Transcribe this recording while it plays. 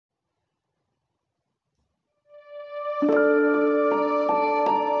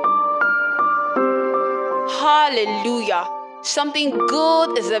Hallelujah. Something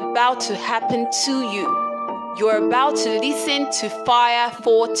good is about to happen to you. You're about to listen to Fire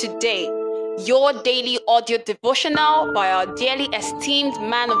for Today, your daily audio devotional by our dearly esteemed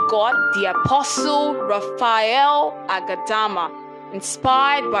man of God, the Apostle Raphael Agadama,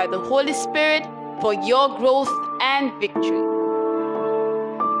 inspired by the Holy Spirit for your growth and victory.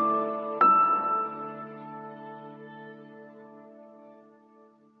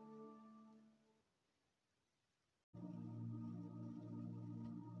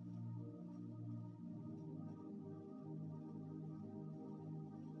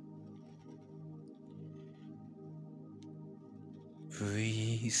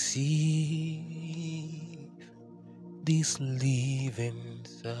 Receive this living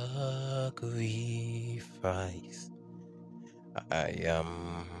sacrifice. I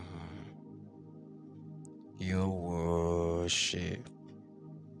am your worship.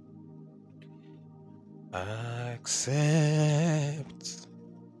 Accept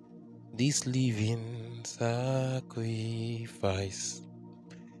this living sacrifice.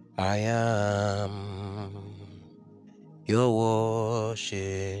 I am your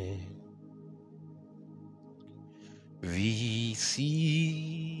worship. Receive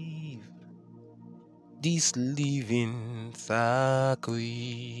this living sacrifice.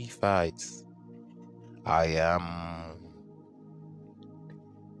 I am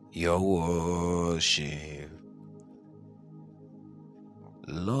your worship.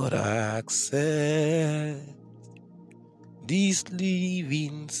 Lord, accept this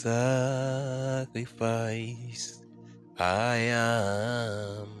living sacrifice. I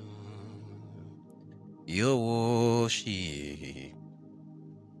am your worship.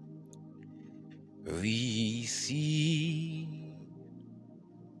 Receive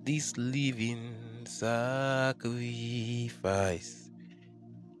this living sacrifice.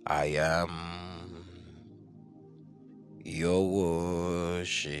 I am your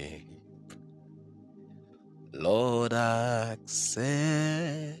worship. Lord, accept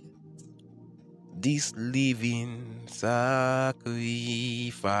this living sacrifice.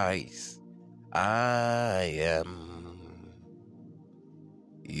 I am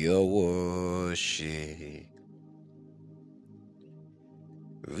your worship.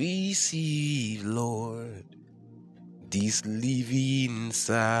 Receive, Lord, this living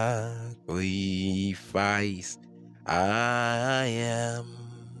sacrifice. I am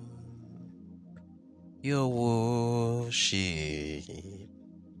your worship.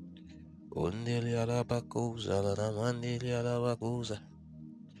 Ondeli alabakuza lana mandeli alabakuza.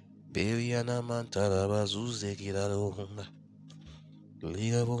 Beriana mantala bazuze kilalunga.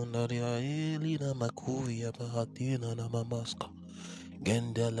 Liga bundaria elina makuya bahatina na mamaska.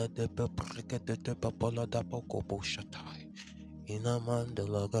 Gendela de peprikete de papola da poko poshatai. Ina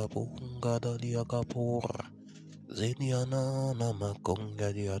mandela gabunga da diagapura. Zeniana na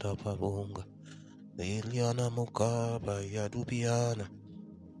makonga diadapabunga. Eliana mukaba yadubiana.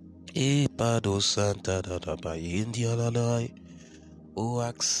 Epado santa da da ba India lalai. Oh,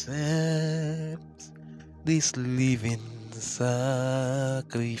 accept this living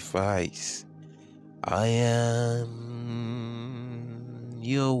sacrifice. I am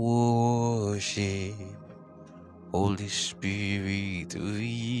your worship. Holy Spirit,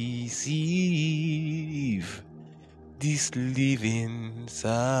 receive this living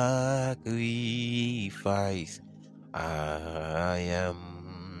sacrifice. I am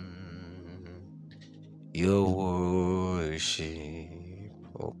your worship.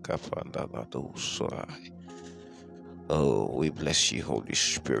 Oh, oh, we bless you, Holy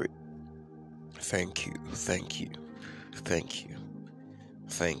Spirit. Thank you, thank you, thank you,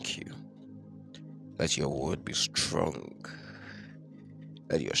 thank you. Let your word be strong.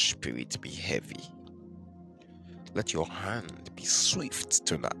 Let your spirit be heavy. Let your hand be swift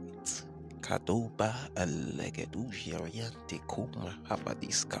tonight. Kadoba alegedujiariante koma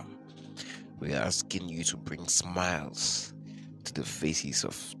havadiska. We are asking you to bring smiles to the faces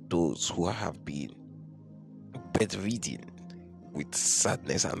of those who have been bedridden with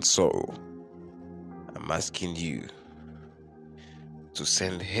sadness and sorrow. I'm asking you to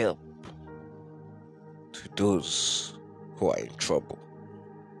send help to those who are in trouble.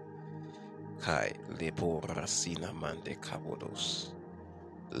 Kai lebo rasina mande kabodos.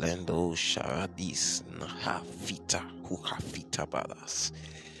 Lendo sharadis nahafita huhafita balas.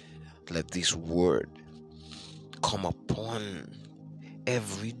 Let this word come upon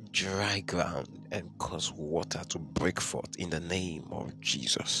every dry ground and cause water to break forth in the name of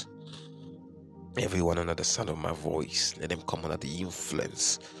Jesus. Everyone under the sound of my voice, let them come under the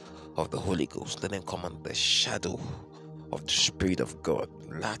influence of the Holy Ghost. Let them come under the shadow of the Spirit of God,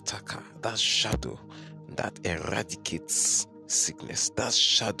 Lataka, that shadow that eradicates sickness, that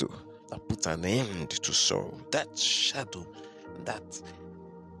shadow that puts an end to sorrow, that shadow that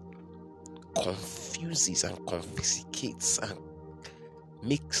confuses and confiscates and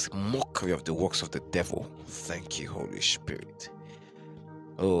makes mockery of the works of the devil. Thank you, Holy Spirit.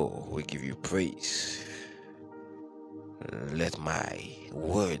 Oh, we give you praise. Let my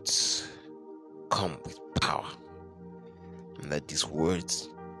words come with power. Let these words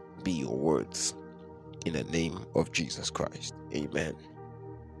be your words in the name of Jesus Christ. Amen.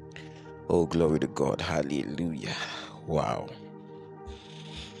 Oh, glory to God. Hallelujah. Wow.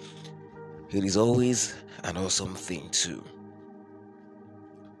 It is always an awesome thing to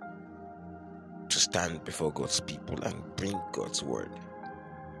stand before God's people and bring God's word.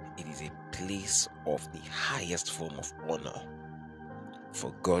 It is a place of the highest form of honor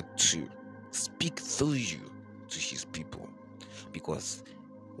for God to speak through you to his people, because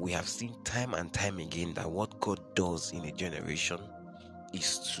we have seen time and time again that what God does in a generation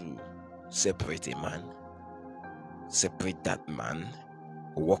is to separate a man, separate that man,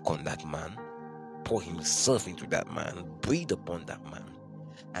 work on that man, pour himself into that man, breathe upon that man,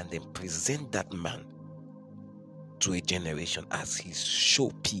 and then present that man to a generation as his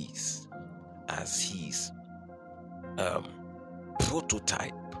showpiece, as his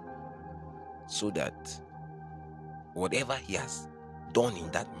prototype, so that whatever he has done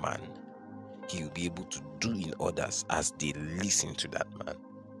in that man, he will be able to do in others as they listen to that man.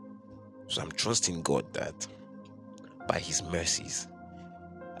 So I'm trusting God that by his mercies,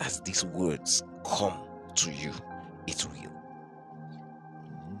 as these words come to you, it will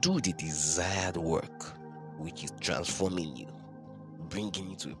do the desired work, which is transforming you, bringing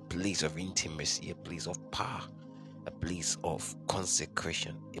you to a place of intimacy, a place of power, a place of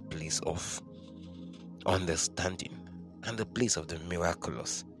consecration, a place of understanding, and a place of the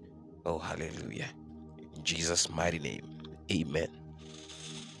miraculous. Oh, hallelujah. In Jesus' mighty name, amen.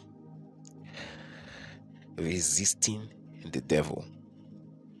 Resisting the devil.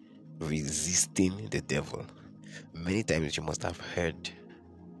 Resisting the devil. Many times you must have heard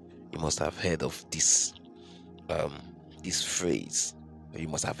of this phrase. You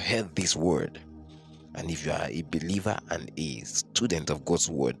must have heard this word. And if you are a believer and a student of God's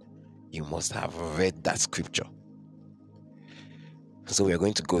word, you must have read that scripture. So we are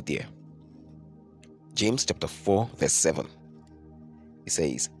going to go there. James chapter 4 verse 7. It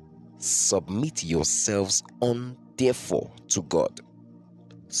says, submit yourselves therefore to God.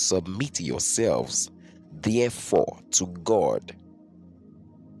 Submit yourselves therefore to God.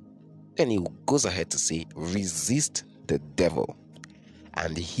 Then he goes ahead to say, resist the devil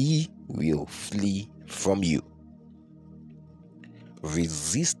and he will flee from you.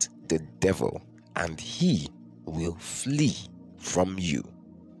 Resist the devil and he will flee from you.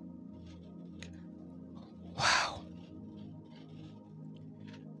 Wow.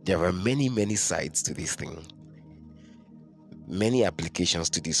 There are many, many sides to this thing. Many applications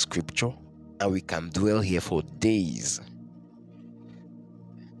to this scripture, and we can dwell here for days.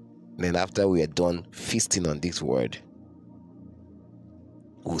 Then after we are done feasting on this word,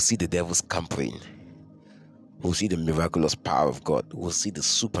 we'll see the devil scampering. We'll see the miraculous power of God. We'll see the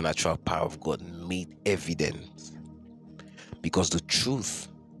supernatural power of God made evident. Because the truth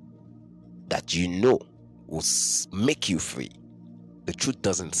that you know will make you free. The truth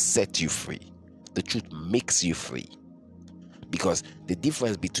doesn't set you free. The truth makes you free. Because the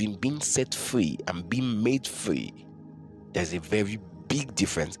difference between being set free and being made free, there's a very big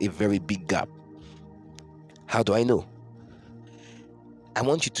difference, a very big gap. How do I know? I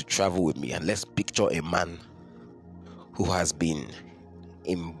want you to travel with me and let's picture a man who has been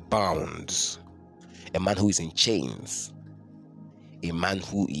in bonds, a man who is in chains, a man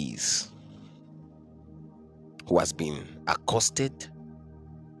who has been accosted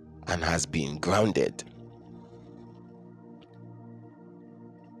and has been grounded.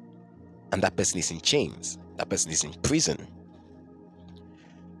 And that person is in chains. That person is in prison.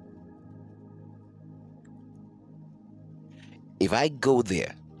 If I go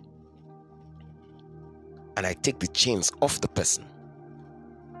there and I take the chains off the person,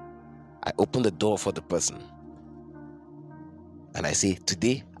 I open the door for the person and I say,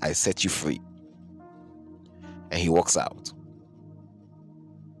 today I set you free. And he walks out.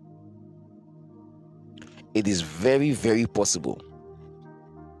 It is very, very possible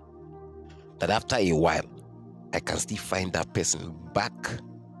that after a while, I can still find that person back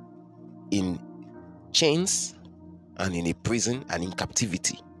in chains and in a prison and in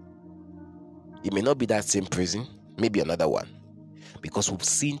captivity. It may not be that same prison, maybe another one. Because we've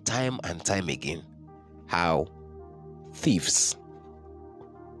seen time and time again how thieves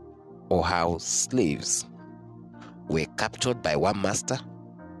or how slaves were captured by one master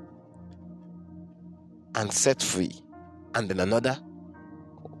and set free, and then another,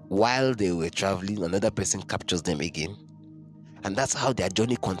 while they were traveling, another person captures them again. And that's how their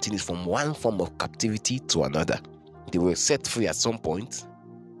journey continues from one form of captivity to another. They were set free at some point.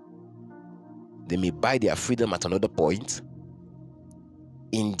 They may buy their freedom at another point.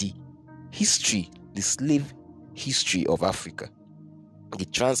 In the history, the slave history of Africa, the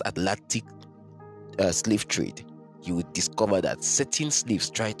transatlantic slave trade, you would discover that certain slaves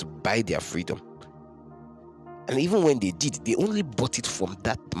tried to buy their freedom. And even when they did, they only bought it from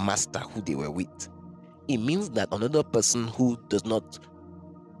that master who they were with. It means that another person who does not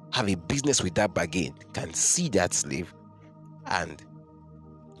have a business with that bargain can see that slave and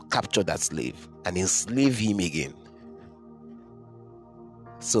capture that slave and enslave him again.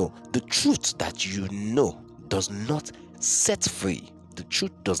 So the truth that you know does not set free. The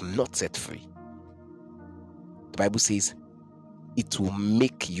truth does not set free. The Bible says it will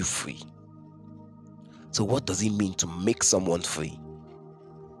make you free. So what does it mean to make someone free?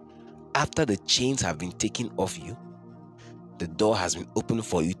 After the chains have been taken off you, the door has been opened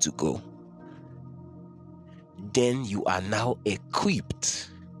for you to go. Then you are now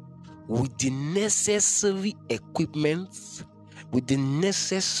equipped with the necessary equipment, with the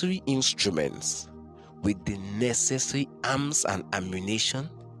necessary instruments, with the necessary arms and ammunition,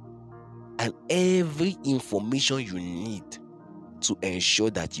 and every information you need to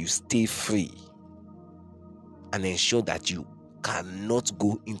ensure that you stay free and ensure that you cannot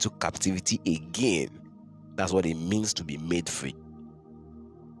go into captivity again. That's what it means to be made free.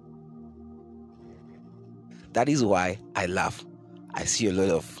 That is why I laugh. I see a lot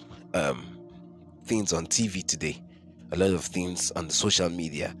of things on TV today, a lot of things on social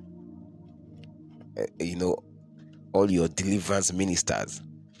media. All your deliverance ministers.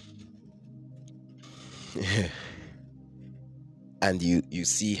 And you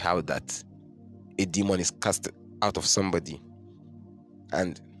see how that a demon is cast out of somebody,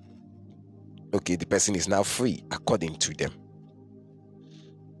 and okay, the person is now free according to them.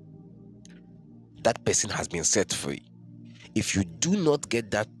 That person has been set free. If you do not get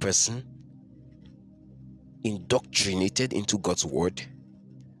that person indoctrinated into God's word,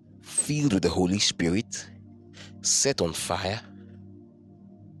 filled with the Holy Spirit, set on fire,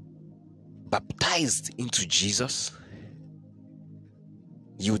 baptized into Jesus,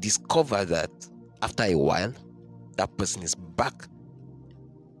 you discover that after a while, that person is back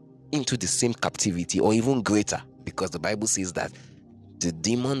into the same captivity or even greater, because the Bible says that the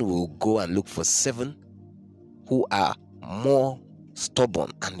demon will go and look for 7 who are more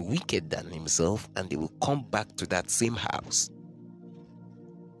stubborn and wicked than himself, and they will come back to that same house.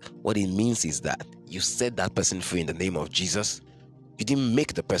 What it means is that you set that person free in the name of Jesus. You didn't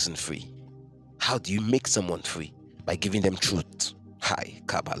make the person free. How do you make someone free? By giving them truth. Hi,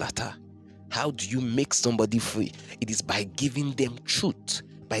 Kabbalata. How do you make somebody free? It is by giving them truth,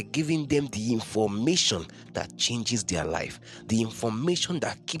 by giving them the information that changes their life, the information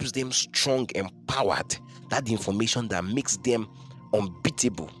that keeps them strong, empowered, that information that makes them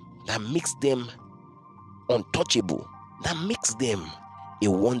unbeatable, that makes them untouchable, that makes them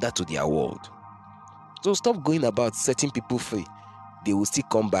a wonder to their world. So stop going about setting people free. They will still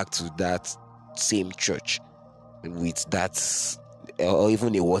come back to that same church with that or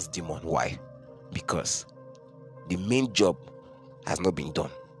even a worse demon. Why? Because the main job has not been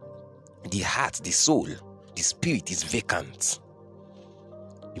done. The heart, the soul, the spirit is vacant.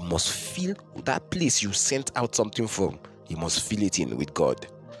 You must fill that place you sent out something from. You must fill it in with God.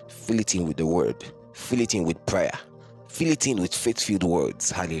 Fill it in with the word. Fill it in with prayer. Fill it in with faith-filled words.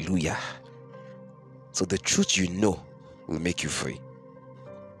 Hallelujah. So the truth you know will make you free.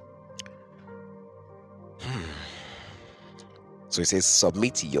 So it says,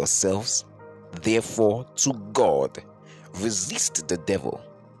 submit yourselves therefore to God. Resist the devil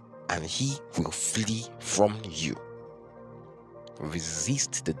and he will flee from you.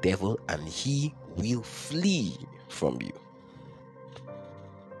 Resist the devil and he will flee from you.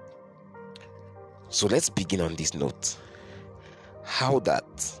 So let's begin on this note. How that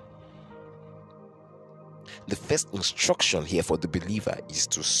the first instruction here for the believer is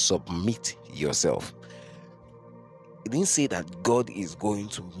to submit yourself. It didn't say that God is going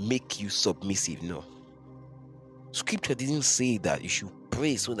to make you submissive. No. Scripture didn't say that you should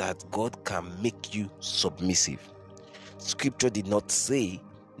pray so that God can make you submissive. Scripture did not say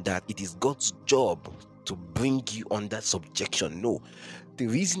that it is God's job to bring you under subjection. No. The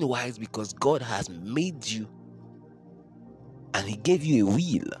reason why is because God has made you and he gave you a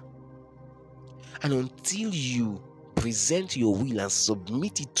will. And until you present your will and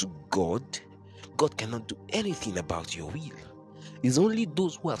submit it to God, God cannot do anything about your will. It's only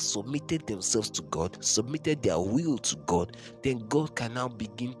those who have submitted themselves to God, submitted their will to God, then God can now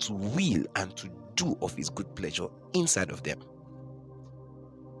begin to will and to do of his good pleasure inside of them.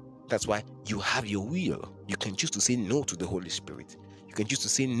 That's why you have your will. You can choose to say no to the Holy Spirit. You can choose to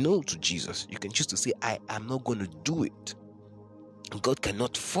say no to Jesus. You can choose to say, I am not going to do it. God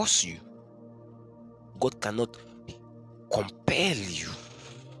cannot force you. God cannot compel you.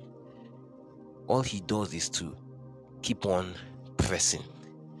 All he does is to keep on pressing,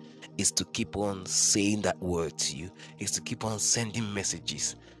 is to keep on saying that word to you, is to keep on sending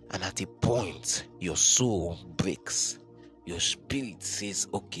messages. And at a point, your soul breaks. Your spirit says,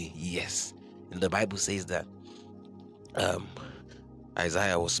 okay, yes. And the Bible says that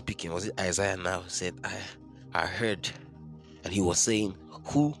Isaiah was speaking. Was it Isaiah now? Said, I heard. And he was saying,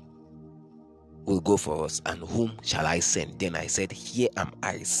 who will go for us and whom shall I send? Then I said, here am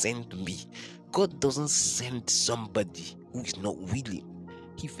I, send me. God doesn't send somebody who is not willing.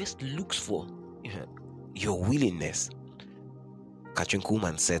 He first looks for your willingness. Kathryn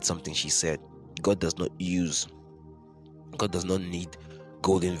Kuhlman said something. She said, God does not need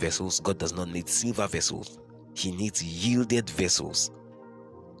golden vessels. God does not need silver vessels. He needs yielded vessels.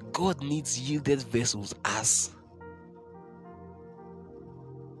 God needs yielded vessels as,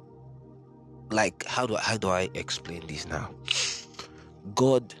 like, how do I explain this now?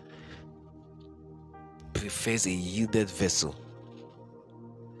 God prefers a yielded vessel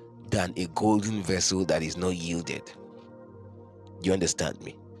than a golden vessel that is not yielded. You understand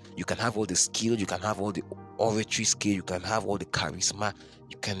me? You can have all the skill, you can have all the oratory skill, you can have all the charisma,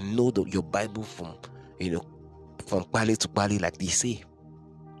 you can know your Bible from Pali to Pali, like they say.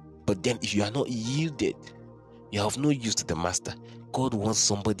 But then if you are not yielded, you have no use to the master. God wants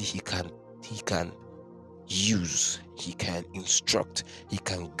somebody he can use, he can instruct, he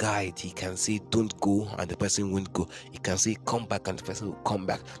can guide, he can say don't go and the person won't go. He can say come back and the person will come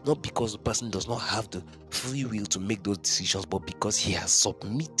back. Not because the person does not have the free will to make those decisions, but because he has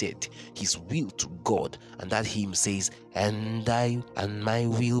submitted his will to God. And that hymn says, and my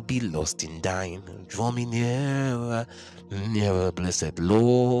will be lost in thine. Draw me nearer, nearer, blessed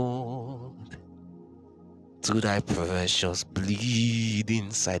Lord, to thy precious bleeding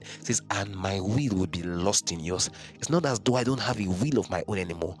side. It says, and my will be lost in yours. It's not as though I don't have a will of my own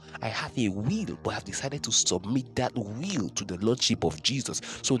anymore. I have a will, but I've decided to submit that will to the Lordship of Jesus.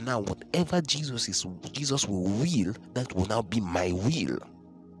 So now whatever Jesus will will, that will now be my will.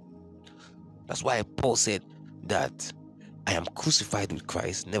 That's why Paul said that I am crucified with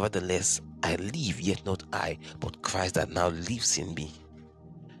Christ, nevertheless I live, yet not I, but Christ that now lives in me.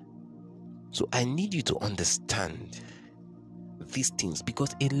 So I need you to understand these things,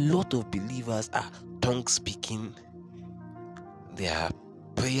 because a lot of believers are tongue speaking, they are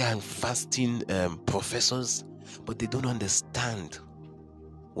prayer and fasting professors, but they don't understand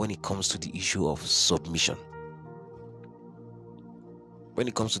when it comes to the issue of submission. When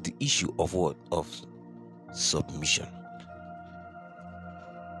it comes to the issue of what? Of submission.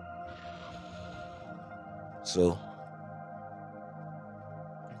 So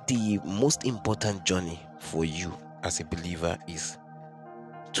the most important journey for you as a believer is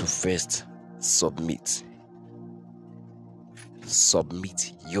to first submit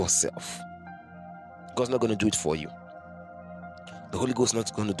yourself. God's not going to do it for you. The Holy Ghost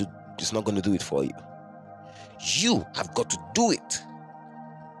is not going to do it for you. You have got to do it.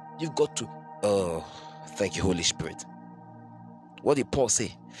 You've got to thank you, Holy Spirit. What did Paul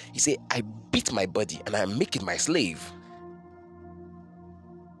say? He said, I beat my body and I make it my slave.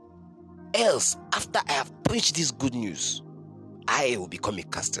 Else, after I have preached this good news, I will become a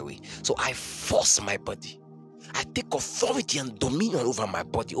castaway. So I force my body. I take authority and dominion over my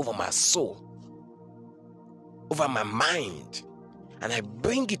body, over my soul, over my mind, and I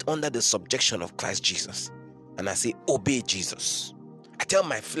bring it under the subjection of Christ Jesus. And I say, obey Jesus. I tell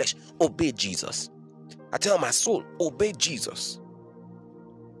my flesh, obey Jesus. I tell my soul, obey Jesus.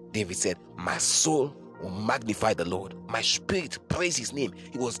 David said, my soul will magnify the Lord. My spirit praise his name.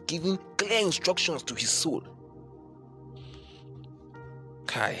 He was giving clear instructions to his soul.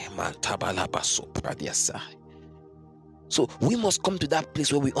 So we must come to that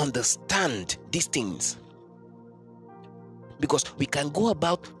place where we understand these things. Because we can go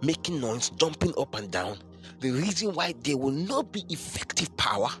about making noise, jumping up and down. The reason why there will not be effective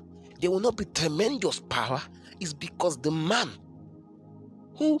power, there will not be tremendous power, is because the man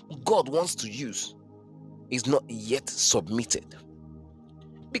who God wants to use is not yet submitted.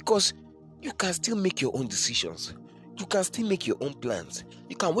 Because you can still make your own decisions. You can still make your own plans.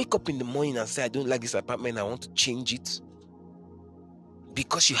 You can wake up in the morning and say, I don't like this apartment, I want to change it.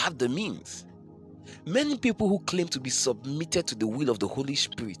 Because you have the means. Many people who claim to be submitted to the will of the Holy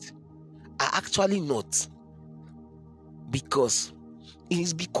Spirit are actually not. Because it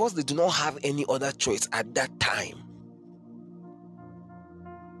is because they do not have any other choice at that time.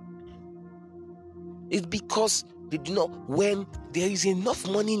 It's because they do not, when there is enough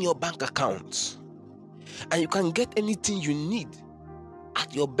money in your bank account and you can get anything you need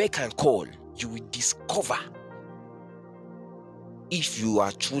at your beck and call, you will discover if you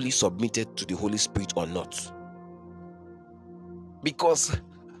are truly submitted to the Holy Spirit or not. Because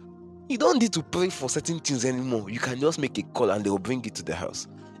you don't need to pray for certain things anymore. You can just make a call and they will bring it to the house.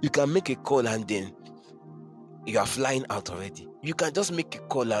 You can make a call and then you are flying out already. You can just make a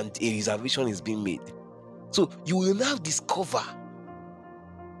call and a reservation is being made. So you will now discover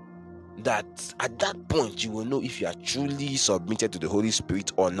that at that point you will know if you are truly submitted to the Holy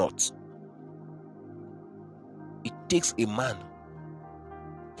Spirit or not. It takes a man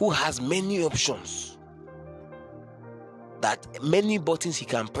who has many options, that many buttons he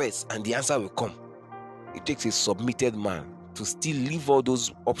can press and the answer will come. It takes a submitted man to still leave all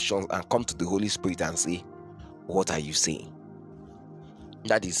those options and come to the Holy Spirit and say, what are you saying?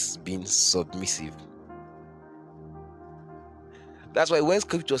 That is being submissive. That's why when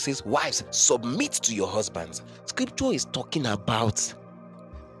scripture says, wives, submit to your husbands, scripture is talking about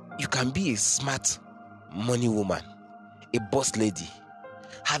you can be a smart money woman, a boss lady,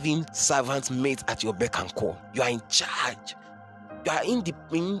 having servants maids at your beck and call. You are in charge. You are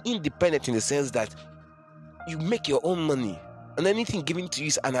independent in the sense that you make your own money, and anything given to you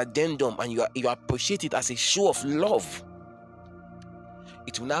is an addendum, and you appreciate it as a show of love.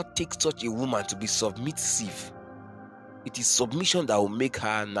 It will now take such a woman to be submissive. It is submission that will make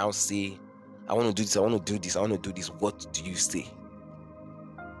her now say, I want to do this, I want to do this, I want to do this. What do you say?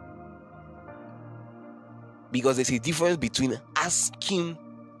 Because there's a difference between asking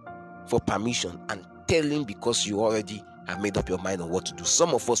for permission and telling because you already have made up your mind on what to do.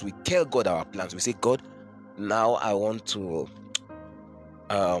 Some of us, we tell God our plans. We say, God, now I want to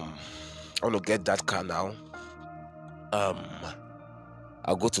get that car now.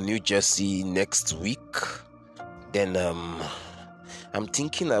 I'll go to New Jersey next week. Then I'm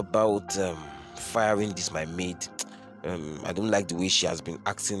thinking about firing this my maid. I don't like the way she has been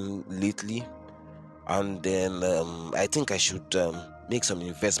acting lately. And then I think I should make some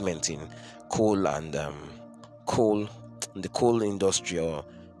investment in coal and the coal industry, or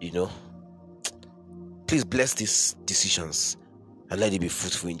please bless these decisions and let it be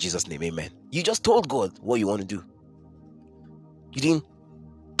fruitful in Jesus' name, amen. You just told God what you want to do. You didn't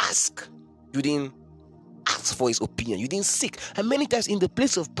ask. You didn't ask for his opinion. You didn't seek. And many times in the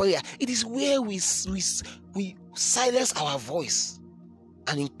place of prayer, it is where we silence our voice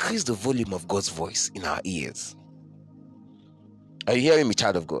and increase the volume of God's voice in our ears. Are you hearing me,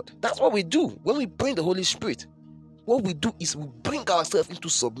 child of God? That's what we do when we bring the Holy Spirit. What we do is we bring ourselves into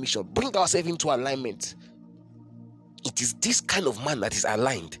submission, bring ourselves into alignment. It is this kind of man that is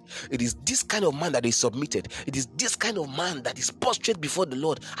aligned. It is this kind of man that is submitted. It is this kind of man that is prostrate before the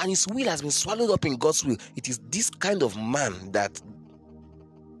Lord and his will has been swallowed up in God's will. It is this kind of man that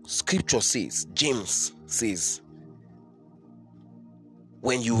scripture says, James says,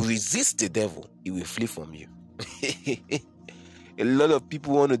 when you resist the devil, he will flee from you. A lot of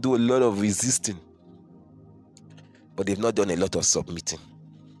people want to do a lot of resisting, but they've not done a lot of submitting.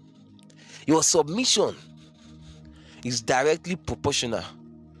 Your submission is directly proportional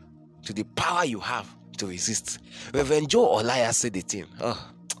to the power you have to resist. Reverend Joe Olaya said the thing.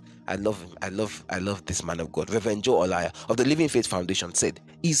 Oh, I love him. I love this man of God. Reverend Joe Olaya of the Living Faith Foundation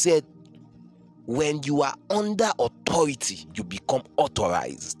he said, when you are under authority, you become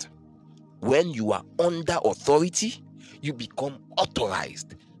authorized. When you are under authority, you become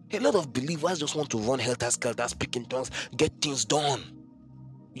authorized. A lot of believers just want to run helter-skelter, speak in tongues, get things done.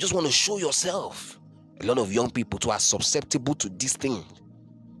 You just want to show yourself. A lot of young people too are susceptible to this thing.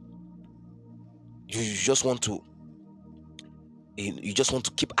 You just want to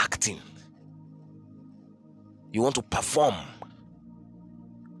keep acting. You want to perform.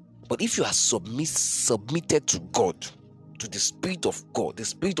 But if you are submitted to God, to the Spirit of God, the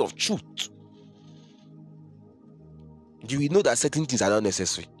Spirit of truth, you will know that certain things are not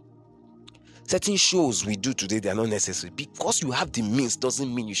necessary. Certain shows we do today, they are not necessary. Because you have the means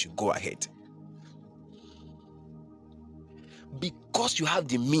doesn't mean you should go ahead. Because you have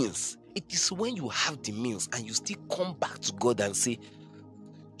the means, it is when you have the means and you still come back to God and say,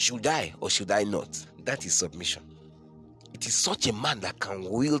 should I or should I not? That is submission. It is such a man that can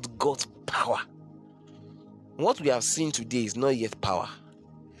wield God's power What we have seen today is not yet power.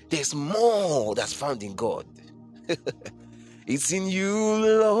 There's more that's found in God. It's in you,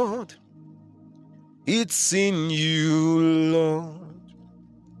 Lord. It's in you, Lord.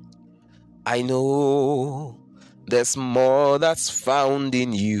 I know there's more that's found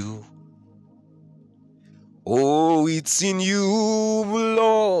in you. Oh, it's in you,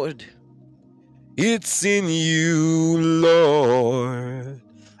 Lord. It's in you, Lord.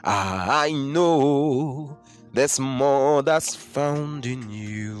 I know there's more that's found in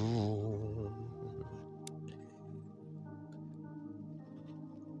you.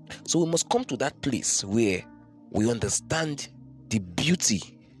 So we must come to that place where we understand the beauty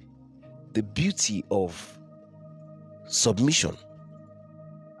of submission.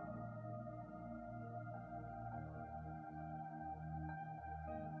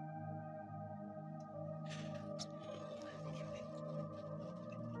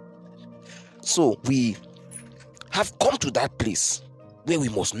 So we have come to that place where we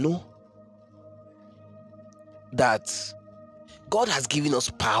must know that God has given us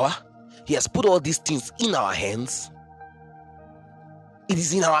power. He has put all these things in our hands. It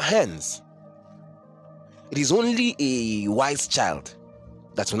is in our hands. It is only a wise child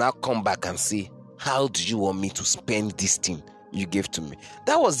that will now come back and say, how do you want me to spend this thing you gave to me?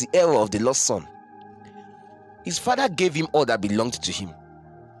 That was the error of the lost son. His father gave him all that belonged to him,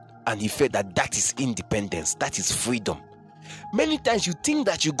 and he felt that that is independence, that is freedom. Many times you think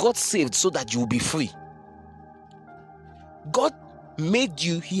that you got saved so that you will be free. God made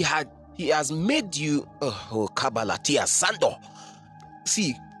you, He has made you Kabalatia Sando.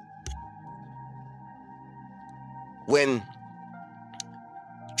 See, when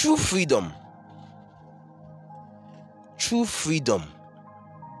true freedom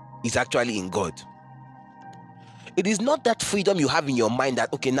is actually in God. It is not that freedom you have in your mind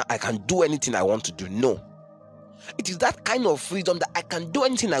that, okay, now I can do anything I want to do. No. It is that kind of freedom that I can do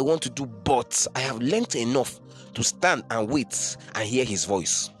anything I want to do, but I have learned enough to stand and wait and hear His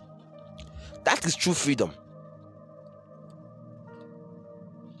voice. That is true freedom.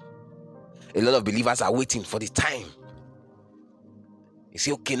 A lot of believers are waiting for the time. You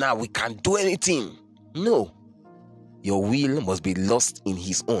say, okay, now we can't do anything. No. Your will must be lost in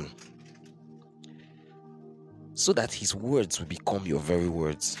His own, so that His words will become your very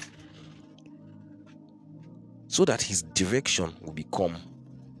words, so that His direction will become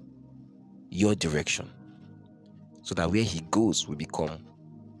your direction, so that where He goes will become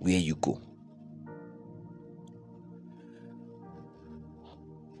where you go.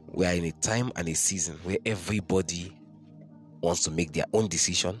 We are in a time and a season where everybody wants to make their own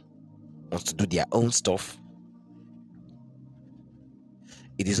decision, wants to do their own stuff.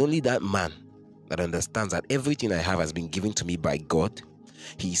 It is only that man that understands that everything I have has been given to me by God.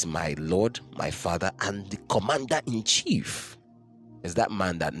 He is my Lord, my Father, and the Commander-in-Chief. It's that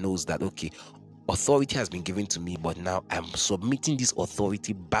man that knows that, okay, authority has been given to me, but now I'm submitting this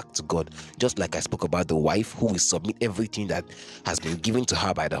authority back to God. Just like I spoke about the wife who will submit everything that has been given to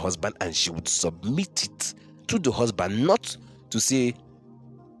her by the husband, and she would submit it to the husband, not to say,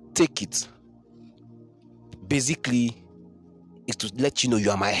 take it. Basically, it's to let you know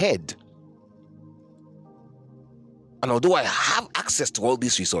you are my head. And although I have access to all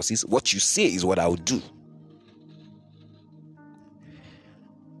these resources, what you say is what I will do.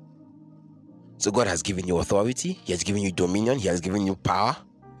 So God has given you authority, He has given you dominion, He has given you power,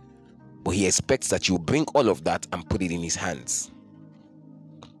 but He expects that you bring all of that and put it in His hands.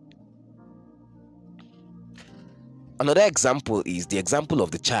 Another example is the example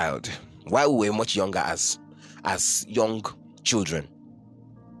of the child. While we were much younger as young children,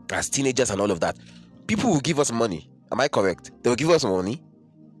 as teenagers and all of that, people will give us money. Am I correct? They will give us money.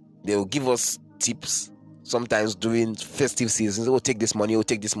 They will give us tips. Sometimes during festive seasons, oh, take this money, oh,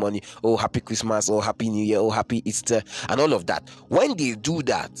 take this money, oh, happy Christmas, oh, happy New Year, oh, happy Easter, and all of that. When they do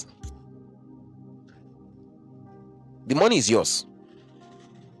that, the money is yours.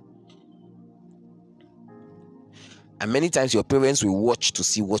 And many times your parents will watch to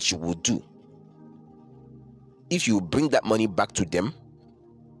see what you will do. If you bring that money back to them,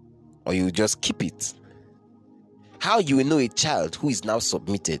 or you just keep it. How you will know a child who is now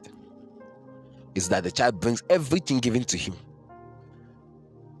submitted is that the child brings everything given to him.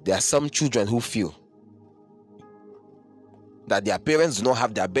 There are some children who feel that their parents do not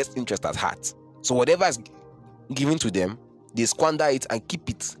have their best interest at heart. So whatever is given to them, they squander it and keep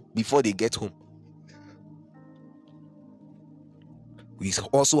it before they get home. We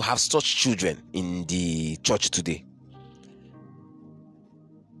also have such children in the church today.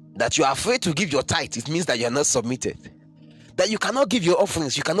 That you are afraid to give your tithe, it means that you are not submitted. that you cannot give your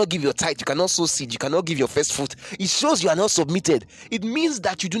offerings, you cannot give your tithe, you cannot sow seed, you cannot give your first fruit, it shows you are not submitted. It means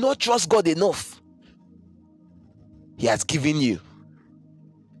that you do not trust God enough. He has given you,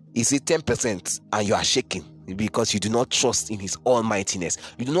 he said 10%, and you are shaking because you do not trust in his almightiness.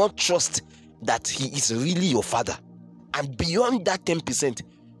 You do not trust that he is really your father. And beyond that 10%,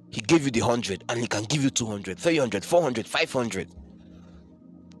 he gave you the 100, and he can give you 200, 300, 400, 500.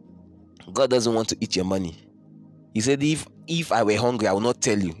 God doesn't want to eat your money. He said, if I were hungry, I will not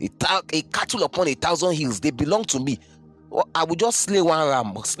tell you. A cattle upon 1,000 hills, they belong to me. I would just slay one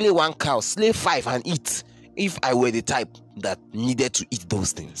ram, slay one cow, slay 5 and eat, if I were the type that needed to eat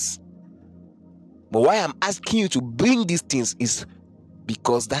those things. But why I'm asking you to bring these things is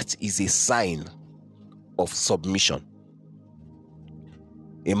because that is a sign of submission.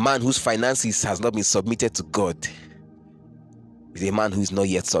 A man whose finances has not been submitted to God is a man who is not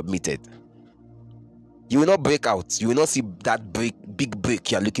yet submitted. You will not break out. You will not see that big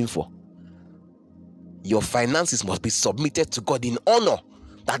break you are looking for. Your finances must be submitted to God in honor,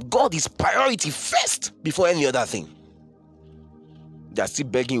 that God is priority first before any other thing. They are still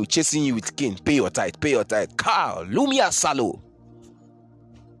begging you, chasing you with cane. Pay your tithe, pay your tithe. Carl, Lumia Salo.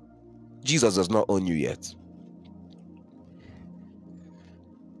 Jesus does not own you yet.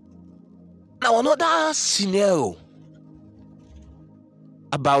 Now, another scenario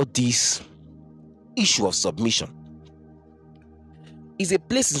about this issue of submission is a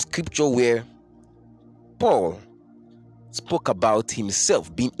place in scripture where Paul spoke about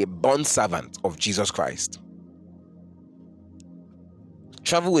himself being a bondservant of Jesus Christ.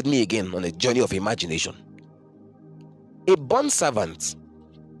 Travel with me again on a journey of imagination. A bondservant,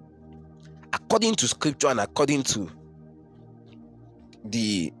 according to scripture and according to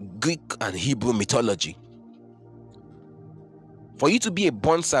the Greek and Hebrew mythology, for you to be a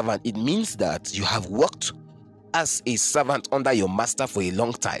bondservant, it means that you have worked as a servant under your master for a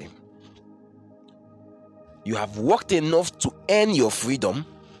long time. You have worked enough to earn your freedom,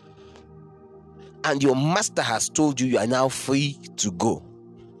 and your master has told you are now free to go.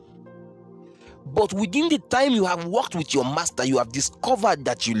 But within the time you have worked with your master, you have discovered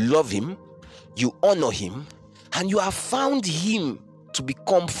that you love him, you honor him, and you have found him to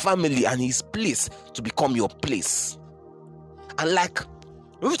become family and his place to become your place. And like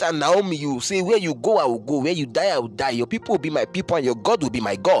Ruth and Naomi, you say, where you go, I will go. Where you die, I will die. Your people will be my people, and your God will be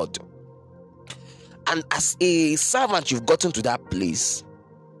my God. And as a servant, you've gotten to that place.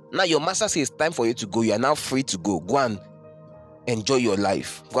 Now your master says it's time for you to go. You are now free to go. Go and enjoy your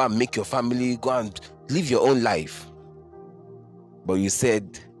life. Go and make your family. Go and live your own life. But you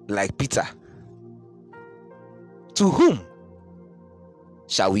said, like Peter, to whom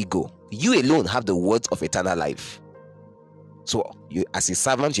shall we go? You alone have the words of eternal life. So you, as a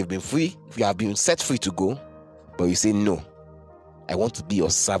servant, you've been free. You have been set free to go. But you say, no, I want to be your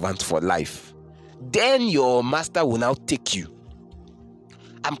servant for life. Then your master will now take you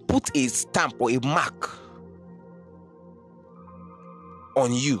and put a stamp or a mark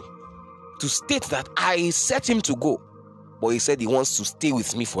on you to state that I set him to go, but he said he wants to stay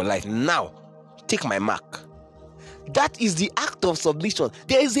with me for life. Now, take my mark. That is the act of submission.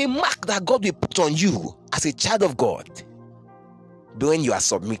 There is a mark that God will put on you as a child of God when you are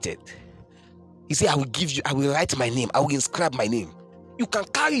submitted. He said, I will give you, I will write my name, I will inscribe my name. You can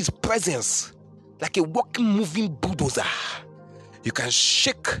carry his presence like a walking, moving bulldozer. You can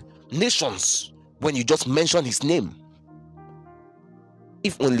shake nations when you just mention his name.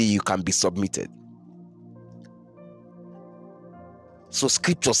 If only you can be submitted. So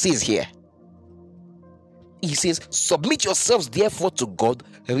scripture says here, he says, submit yourselves therefore to God,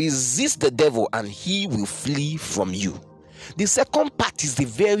 resist the devil, and he will flee from you. The second part is the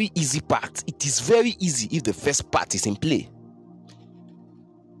very easy part. It is very easy if the first part is in play.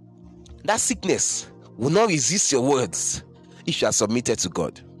 That sickness will not resist your words if you are submitted to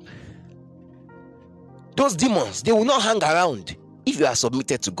God. Those demons, they will not hang around if you are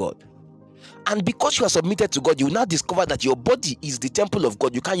submitted to God. And because you are submitted to God, you will now discover that your body is the temple of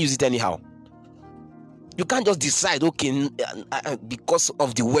God. You can't use it anyhow. You can't just decide, okay, because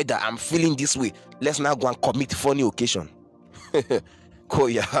of the weather, I'm feeling this way. Let's now go and commit funny occasion. Oh,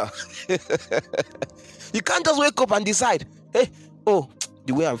 yeah. You can't just wake up and decide, hey, oh,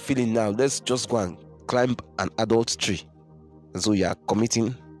 the way I'm feeling now, let's just go and climb an adult tree. So you are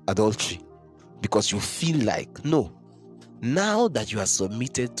committing adultery because you feel like, no. Now that you are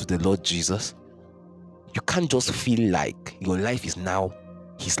submitted to the Lord Jesus, you can't just feel like your life is now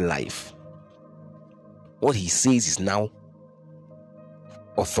his life. What he says is now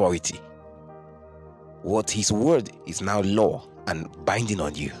authority. What his word is now law and binding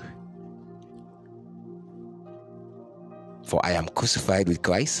on you. For I am crucified with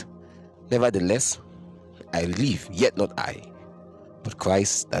Christ. Nevertheless, I live, yet not I, but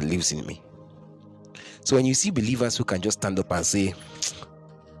Christ that lives in me. So when you see believers who can just stand up and say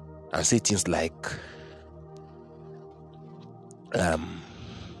things like, I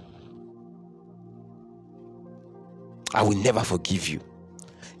will never forgive you,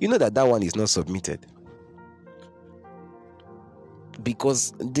 you know that one is not submitted.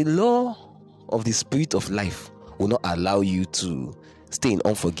 Because the law of the spirit of life will not allow you to stay in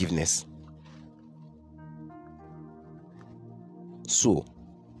unforgiveness. So,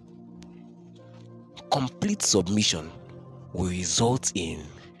 complete submission will result in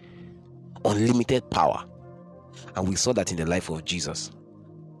unlimited power. And we saw that in the life of Jesus.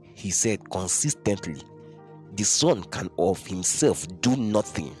 He said consistently, the Son can of himself do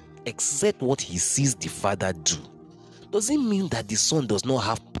nothing except what he sees the Father do. Does it mean that the Son does not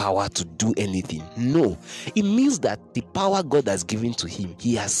have power to do anything? No. It means that the power God has given to him,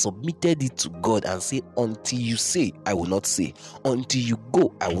 he has submitted it to God and said, until you say, I will not say. Until you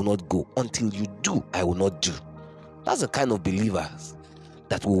go, I will not go. Until you do, I will not do. That's the kind of believers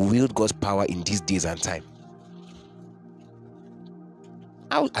that will wield God's power in these days and time.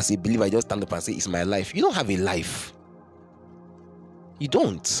 How, as a believer, I just stand up and say, it's my life. You don't have a life. You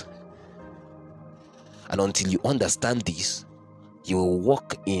don't. And until you understand this, you will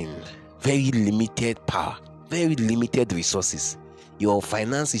walk in very limited power, very limited resources. Your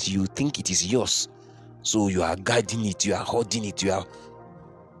finances, you think it is yours. So you are guarding it, you are hoarding it, you are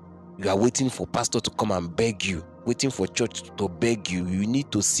waiting for pastor to come and beg you, waiting for church to beg you. You need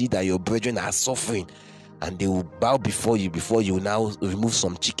to see that your brethren are suffering and they will bow before you now remove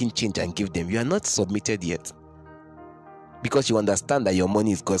some chicken change and give them. You are not submitted yet. Because you understand that your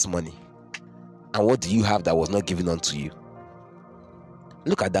money is God's money. And what do you have that was not given unto you?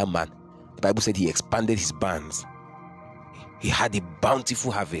 Look at that man. The Bible said he expanded his barns. He had a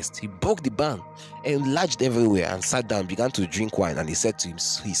bountiful harvest. He broke the barn, enlarged everywhere, and sat down, began to drink wine. And he said to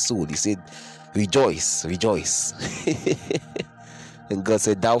his soul, he said, rejoice, rejoice. And God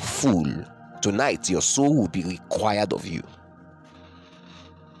said, thou fool, tonight your soul will be required of you.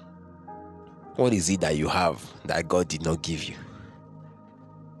 What is it that you have that God did not give you?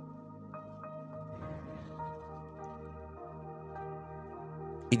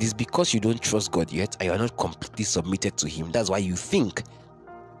 It is because you don't trust God yet and you are not completely submitted to him. That's why you think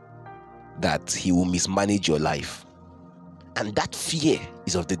that he will mismanage your life. And that fear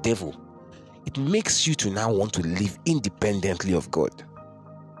is of the devil. It makes you to now want to live independently of God.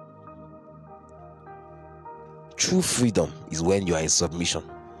 True freedom is when you are in submission.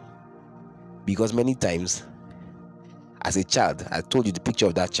 Because many times, as a child, I told you the picture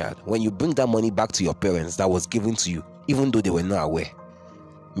of that child. When you bring that money back to your parents that was given to you, even though they were not aware,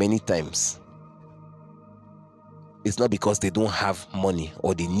 many times, it's not because they don't have money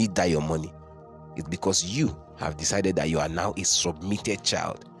or they need that your money. It's because you have decided that you are now a submitted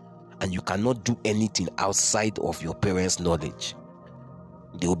child and you cannot do anything outside of your parents' knowledge.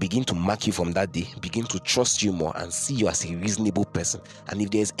 They will begin to mark you from that day, begin to trust you more and see you as a reasonable person. And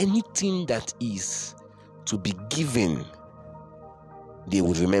if there's anything that is to be given, they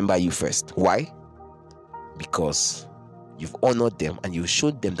will remember you first. Why? Because you've honored them and you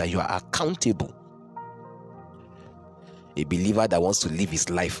showed them that you are accountable. A believer that wants to live his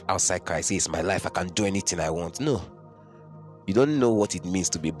life outside Christ says, it's my life, I can do anything I want. No. You don't know what it means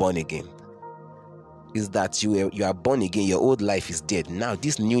to be born again. Is that you are born again, your old life is dead. Now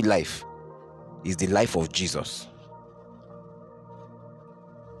this new life is the life of Jesus.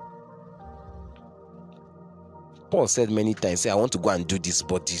 Paul said many times, I want to go and do this,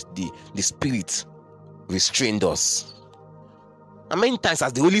 but the Spirit restrained us. And many times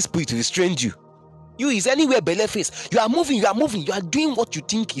as the Holy Spirit restrained you, you is anywhere belly face. You are moving, you are doing what you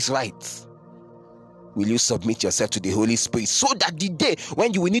think is right. Will you submit yourself to the Holy Spirit so that the day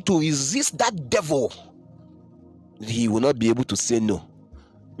when you will need to resist that devil, he will not be able to say no?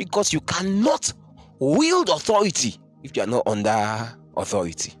 Because you cannot wield authority if you are not under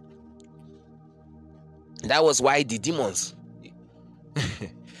authority. That was why the demons,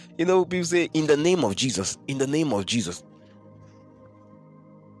 people say, in the name of Jesus, in the name of Jesus.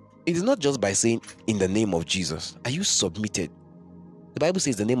 It is not just by saying, in the name of Jesus. Are you submitted? The Bible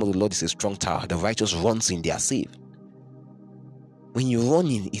says the name of the Lord is a strong tower. The righteous runs in, they are saved. When you run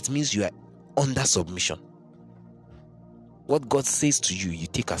in, it means you are under submission. What God says to you, you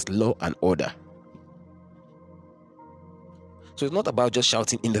take as law and order. So it's not about just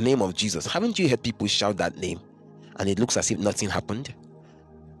shouting in the name of Jesus. Haven't you heard people shout that name and it looks as if nothing happened?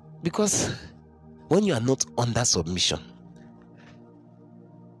 Because when you are not under submission,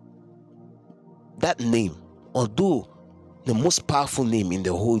 that name, although the most powerful name in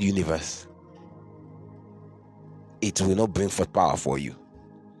the whole universe, it will not bring forth power for you.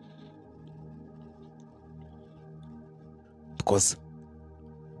 Because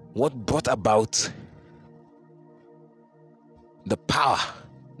what brought about the power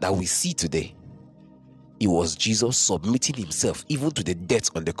that we see today, it was Jesus submitting himself even to the death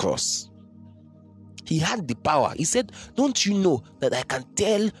on the cross. He had the power. He said, don't you know that I can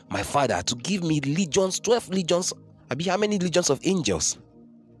tell my Father to give me legions, 12 legions, how many legions of angels?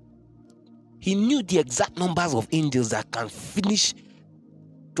 He knew the exact numbers of angels that can finish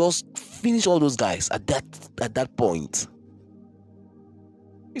all those guys at that point.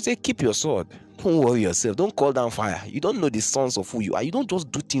 He said, keep your sword. Don't worry yourself. Don't call down fire. You don't know the sons of who you are. You don't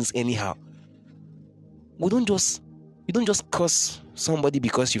just do things anyhow. You don't just curse somebody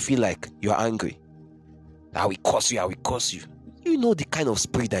because you feel like you're angry. I will curse you. I will curse you. You know the kind of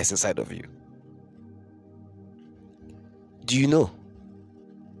spirit that is inside of you. Do you know?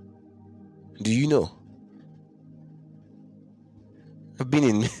 I've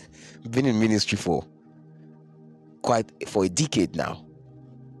been in ministry for a decade now.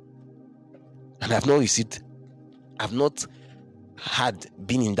 And I've not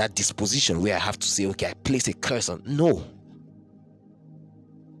been in that disposition where I have to say, okay, I place a curse on. No.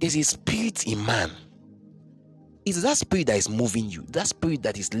 There's a spirit in man. It's that spirit that is moving you, that spirit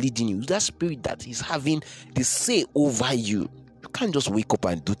that is leading you, that spirit that is having the say over you. You can't just wake up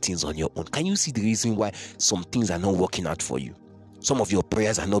and do things on your own. Can you see the reason why some things are not working out for you? Some of your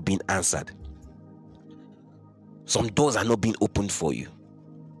prayers are not being answered. Some doors are not being opened for you.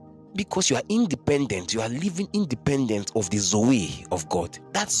 Because you are independent. You are living independent of the Zoe of God.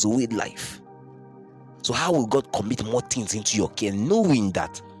 That's Zoe life. So how will God commit more things into your care, knowing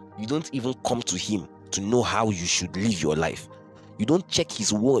that you don't even come to him to know how you should live your life? You don't check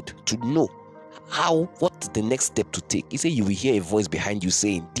his word to know what is the next step to take. He said you will hear a voice behind you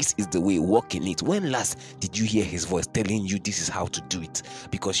saying, this is the way, walk in it. When last did you hear his voice telling you this is how to do it?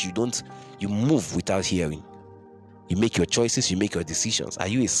 Because you move without hearing. You make your choices, you make your decisions. Are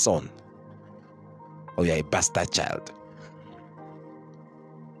you a son? Or you are a bastard child?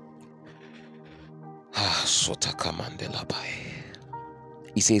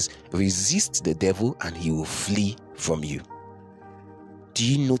 He says, resist the devil and he will flee from you. Do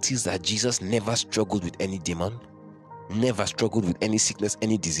you notice that Jesus never struggled with any demon? Never struggled with any sickness,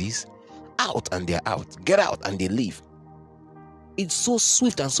 any disease? Out and they're out. Get out and they leave. It's so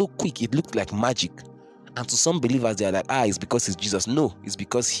swift and so quick, it looked like magic. And to some believers, they're like, it's because it's Jesus. No, it's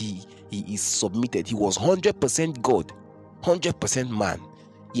because he is submitted. He was 100% God, 100% man.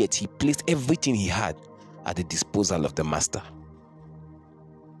 Yet he placed everything he had at the disposal of the master.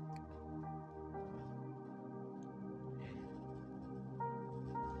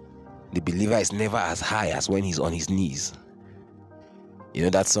 The believer is never as high as when he's on his knees. You know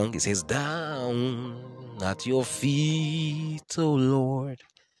that song? It says, down at your feet, O Lord,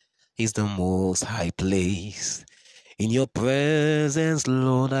 is the most high place. In your presence,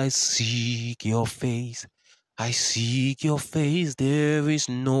 Lord, I seek your face. I seek your face. There is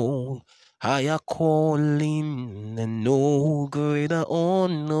no higher calling and no greater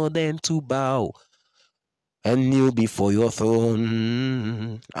honor than to bow and kneel before your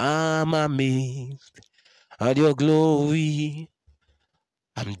throne. I'm amazed at your glory.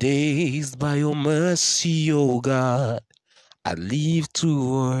 I'm dazed by your mercy, O God. I live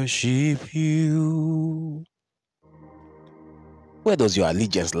to worship you. Where does your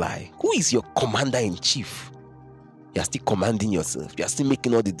allegiance lie? Who is your commander-in-chief? You are still commanding yourself. You are still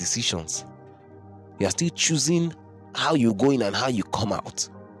making all the decisions. You are still choosing how you go in and how you come out.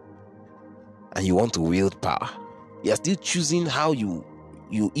 And you want to wield power. You are still choosing how you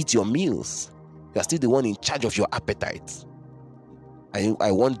eat your meals. You are still the one in charge of your appetite.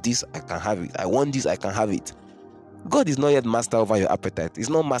 I want this, I can have it. I want this, I can have it. God is not yet master over your appetite. He's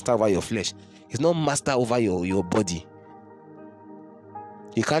not master over your flesh. He's not master over your body.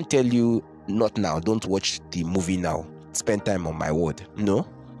 He can't tell you, not now, don't watch the movie now. Spend time on my word. No.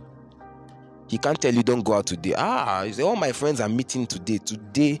 He can't tell you, don't go out today. You say, all my friends are meeting today.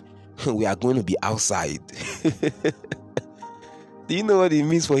 Today, we are going to be outside. Do you know what it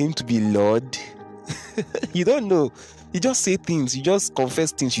means for him to be Lord? You don't know. You just say things. You just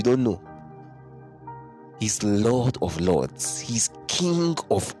confess things you don't know. He's Lord of Lords. He's King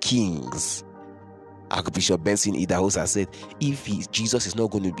of Kings. Archbishop Benson Idahosa said, if Jesus is not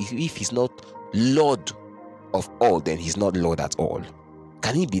going to be, if he's not Lord of all, then he's not Lord at all.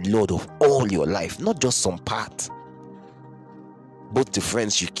 Can he be Lord of all your life? Not just some part. Both the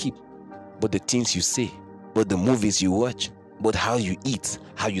friends you keep, both the things you say, both the movies you watch, both how you eat,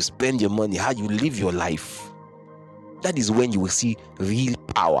 how you spend your money, how you live your life. That is when you will see real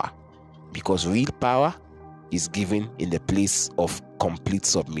power, because real power is given in the place of complete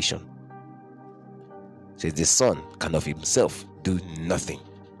submission. Says the Son can of himself do nothing,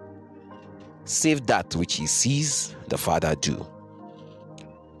 save that which he sees the Father do.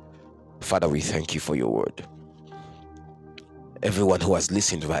 Father, we thank you for your word. Everyone who has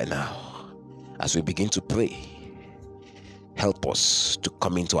listened right now, as we begin to pray, help us to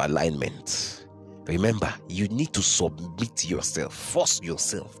come into alignment. Remember, you need to submit yourself, force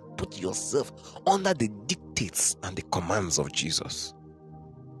yourself, put yourself under the dictates and the commands of Jesus.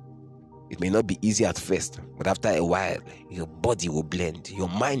 It may not be easy at first, but after a while, your body will blend, your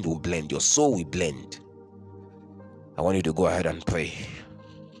mind will blend, your soul will blend. I want you to go ahead and pray.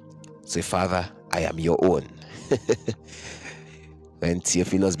 Say, Father, I am your own. When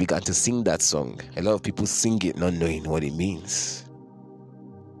Theophilus began to sing that song, a lot of people sing it not knowing what it means.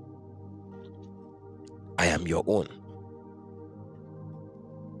 I am your own.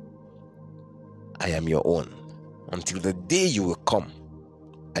 I am your own. Until the day you will come,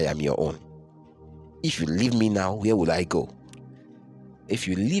 I am your own. If you leave me now, where will I go? If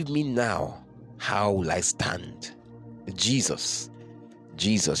you leave me now, how will I stand? Jesus,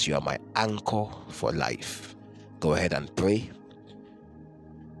 you are my anchor for life. Go ahead and pray.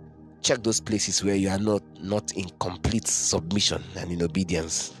 Check those places where you are not in complete submission and in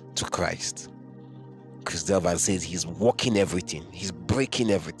obedience to Christ. Chris Delvan says he's working everything, he's breaking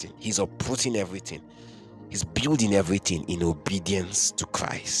everything, he's uprooting everything, he's building everything in obedience to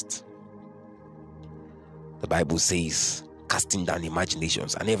Christ. The Bible says, casting down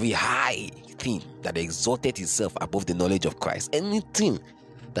imaginations and every high thing that exalted itself above the knowledge of Christ. Anything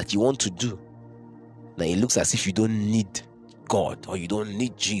that you want to do, now it looks as if you don't need God, or you don't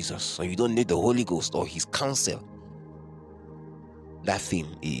need Jesus, or you don't need the Holy Ghost or his counsel. That thing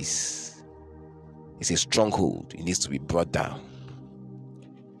is a stronghold. It needs to be brought down.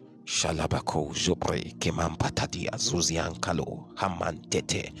 Shalabako Jobre Keman Patadia Zuzian Kalo Haman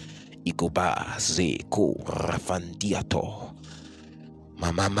Tete Igoba Ze Ko Rafandiato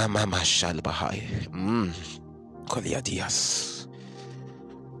Mama Shalbahai Koliadias.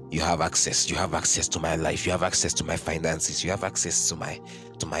 You have access to my life, you have access to my finances, you have access to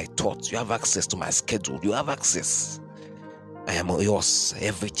my thoughts, you have access to my schedule, you have access. I am yours.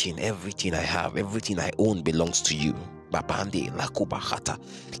 Everything I have, everything I own belongs to you. Babande Lakubahata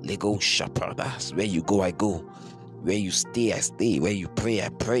Lego Shapardas. Where you go, I go. Where you stay, I stay. Where you pray, I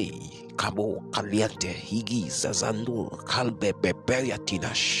pray. Kabo Kaliante Higi Zazandu Kalbe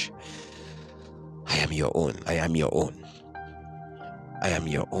Beberiatinash. I am your own. I am your own. I am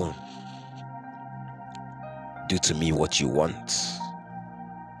your own. Do to me what you want.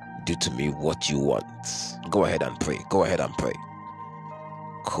 Do to me what you want. Go ahead and pray. Go ahead and pray.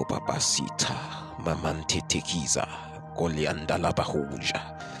 Kobabasita Mamante Tekiza Golianda Labahuja.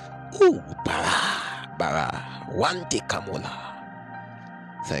 Bara Wante Kamola.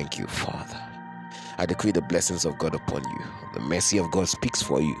 Thank you, Father. I decree the blessings of God upon you. The mercy of God speaks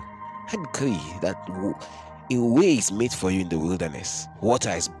for you. I decree that a way is made for you in the wilderness. Water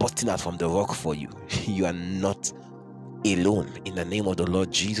is busting out from the rock for you. You are not alone. In the name of the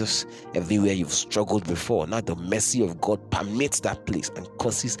Lord Jesus, everywhere you've struggled before, now the mercy of God permits that place and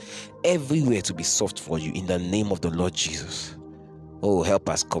causes everywhere to be soft for you. In the name of the Lord Jesus. Oh, help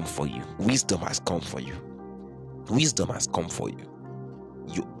has come for you. Wisdom has come for you. Wisdom has come for you.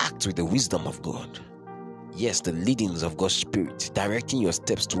 You act with the wisdom of God. Yes, the leadings of God's Spirit, directing your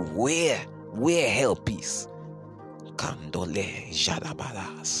steps to where help is. Kandole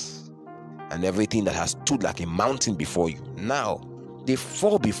Jalabalas. And everything that has stood like a mountain before you, now they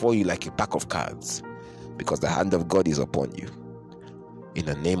fall before you like a pack of cards, because the hand of God is upon you. In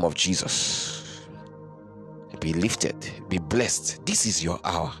the name of Jesus, be lifted, be blessed. This is your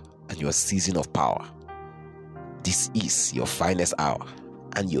hour and your season of power. This is your finest hour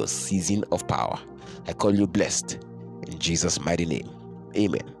and your season of power. I call you blessed in Jesus' mighty name.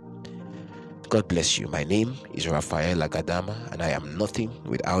 Amen. God bless you. My name is Raphael Agadama, and I am nothing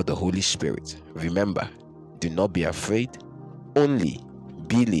without the Holy Spirit. Remember, do not be afraid, only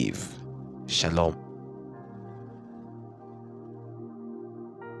believe. Shalom.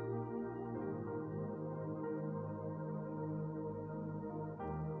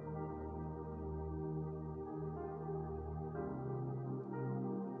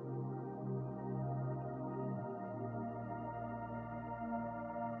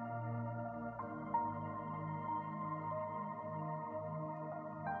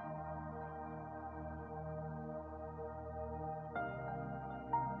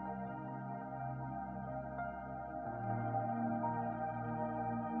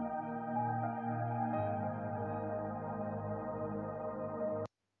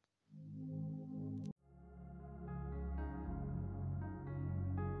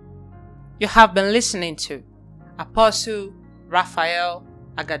 You have been listening to Apostle Raphael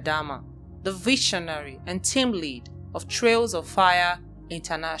Agadama, the visionary and team lead of Trails of Fire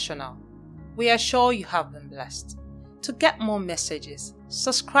International. We are sure you have been blessed. To get more messages,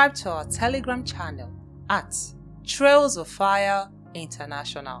 subscribe to our Telegram channel at Trails of Fire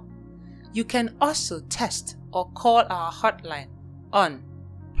International. You can also text or call our hotline on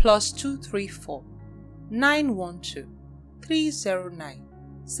 +234 912 309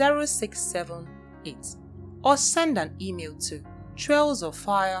 0678 or send an email to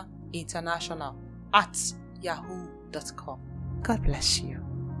trailsoffireinternational@yahoo.com. God bless you.